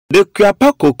The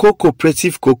Kuapa Kooko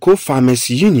Cooperative Cocoa Farmers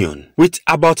Union, with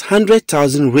about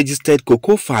 100,000 registered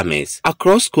cocoa farmers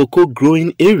across cocoa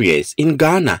growing areas in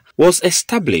Ghana, was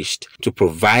established to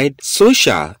provide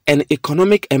social and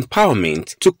economic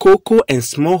empowerment to cocoa and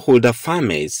smallholder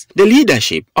farmers. The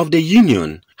leadership of the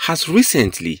union has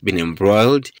recently been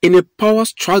embroiled in a power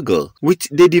struggle with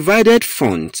the divided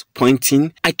front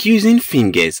pointing accusing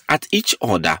fingers at each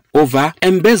other over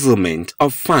embezzlement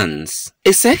of funds.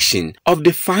 A section of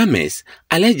the farmers,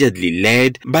 allegedly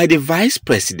led by the vice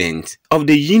president of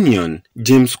the union,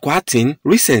 James Quatin,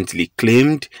 recently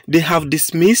claimed they have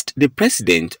dismissed the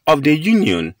president of the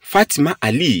union, Fatima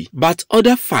Ali, but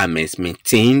other farmers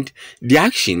maintained the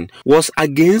action was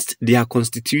against their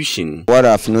constitution. What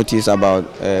I've noticed about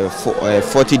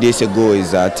 40 days ago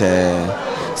is that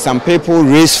some people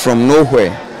raised from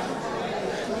nowhere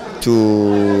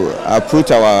to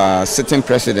uproot our sitting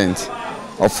president,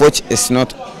 of which is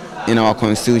not in our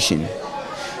constitution.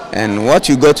 And what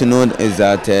you got to know is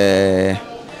that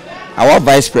our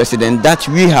vice president, that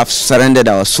we have surrendered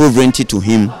our sovereignty to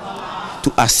him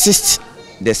to assist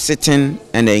the sitting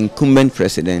and the incumbent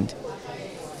president,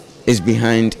 is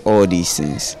behind all these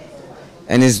things.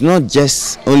 And it's not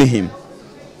just only him,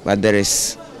 but there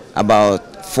is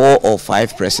about 4 or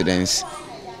 5 presidents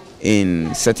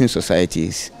in certain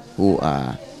societies who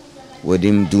are with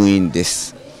him doing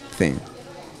this thing.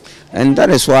 And that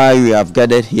is why we have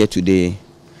gathered here today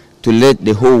to let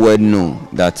the whole world know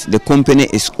that the company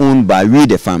is owned by we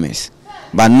the farmers,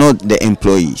 but not the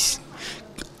employees.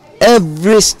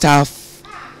 Every staff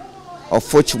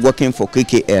of which working for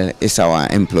KKL is our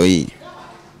employee,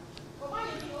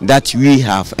 that we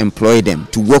have employed them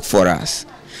to work for us.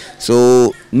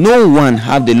 So no one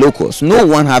have the locals, no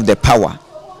one have the power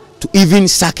to even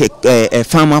sack a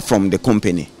farmer from the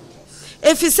company.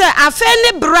 If you say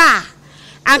afeni bra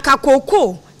anka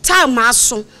cocoa time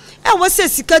aso e wo se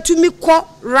sika to me ko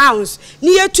rounds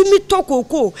ni ye to me to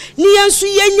cocoa ni ye nso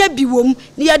ye nya biwom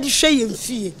ni ye de hwe ye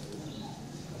mfie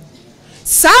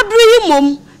sabri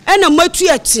mom e na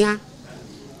matu atia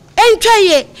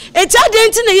entwaye etade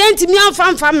nti na ye ntimi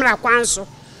amfamfa mra kwan so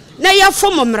na ye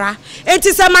fom mra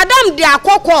enti se madam de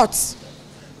akokot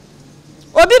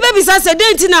obi bebi sa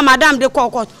denti na madam de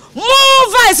kokot mo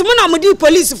vice mo na mo di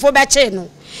police fo be che no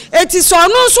eti so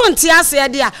no so ntiase ya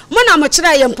dia mo na mo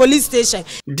kire ye police station.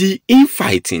 The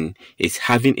infighting is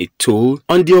having a toll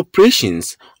on the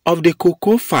operations of the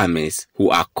cocoa farmers, who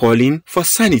are calling for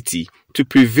sanity to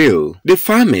prevail. The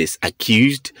farmers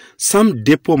accused some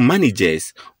depot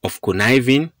managers of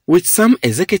conniving with some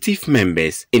executive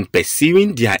members in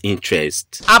pursuing their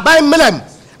interests. Abai milem,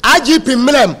 IGP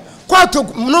milem, kwato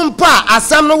numpa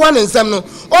asam no one nsem no.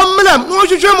 O milem no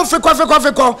hwehwe mu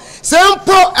fekofeko. Se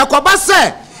mpo ekoba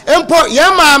se mpo ye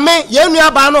maame ye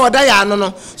nuaba no oda ya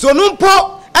no. So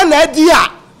numpo ana adi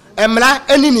a emra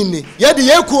aninini. Ye de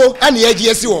yekuo ana ye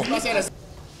giesi wo.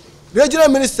 Regional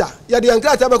minister ye de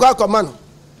enkrata be kwa akoma no.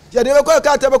 Ye de be kwa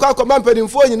enkrata be kwa akoma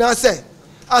mpadimfo nyina se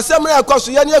asem na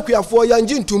ekoso ye ne akuafo ye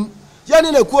njintum ye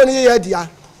ne nakuo ne ye dia.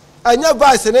 Anya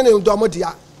vice ne ndomo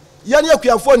dia. Ye ne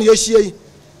akuafo ne ye hie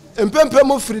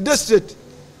empempem free district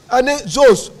ane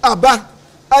zones aba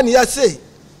ane ya say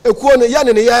ekuo ne ya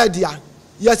ne ya dia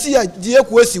ya si ya die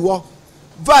ekuo si wo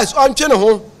vice ontwe ne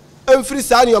ho emfiri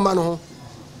sa ne yoma ne ho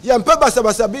ya mpa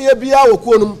basabasa bi ye bia wo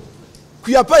kuo num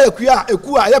kuapa ya kua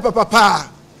eku a ya papa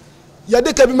ya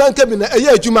de ka bi manka bi na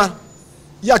eya adwuma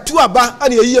ya tu aba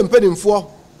ane ye yi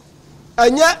mpanimfo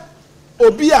anya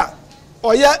obi a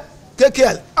oye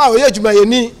KKL a oye adwuma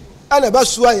yeni ana ba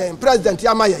suwa ya president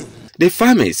ya maye. The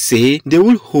farmers say they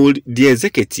will hold the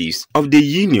executives of the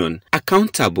union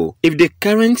accountable if the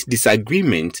current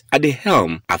disagreement at the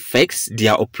helm affects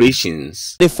their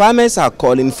operations. The farmers are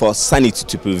calling for sanity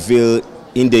to prevail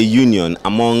in the union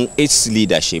among its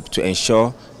leadership to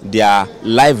ensure their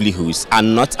livelihoods are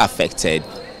not affected.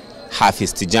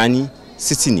 Hafiz Tijani,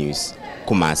 Citi News,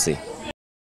 Kumasi.